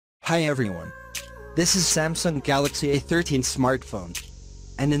Hi everyone. This is Samsung Galaxy A13 smartphone.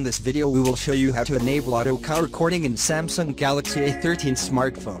 And in this video we will show you how to enable auto call recording in Samsung Galaxy A13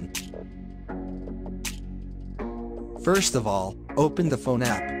 smartphone. First of all, open the phone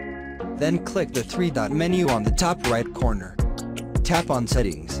app. Then click the three-dot menu on the top right corner. Tap on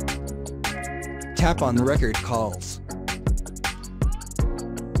Settings. Tap on Record Calls.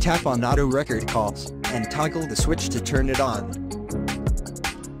 Tap on Auto Record Calls, and toggle the switch to turn it on.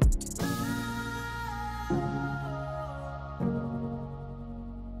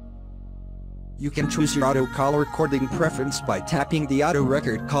 You can choose your auto call recording preference by tapping the Auto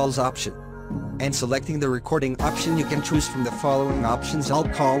Record Calls option. And selecting the recording option, you can choose from the following options: all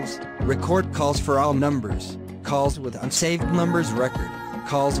calls, record calls for all numbers, calls with unsaved numbers record,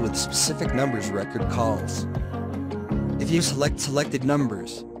 calls with specific numbers record calls. If you select selected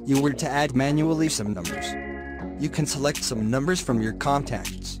numbers, you were to add manually some numbers. You can select some numbers from your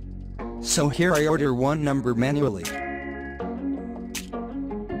contacts. So here I order one number manually.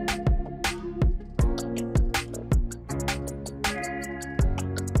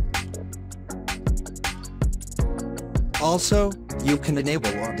 Also, you can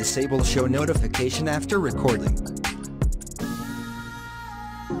enable or disable show notification after recording.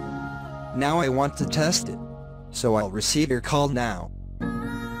 Now I want to test it. So I'll receive your call now.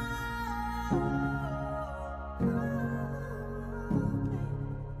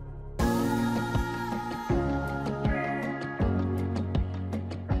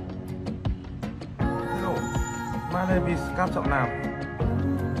 Hello, my name is Samsung.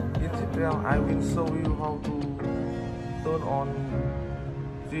 In this video, I will show you how to turn on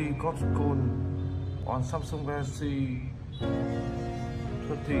the call on Samsung Galaxy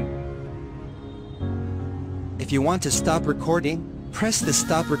A13. If you want to stop recording, press the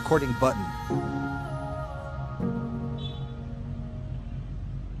stop recording button.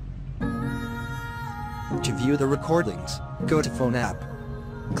 To view the recordings, go to Phone app.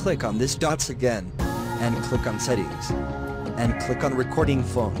 Click on this dots again, and click on Settings, and click on Recording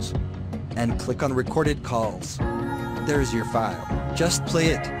Phones, and click on Recorded Calls. There's your file. Just play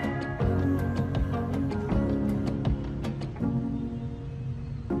it.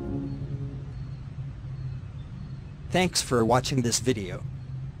 Thanks for watching this video.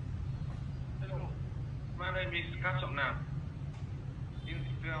 Hello, my name is Samsung. In this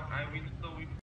video, I will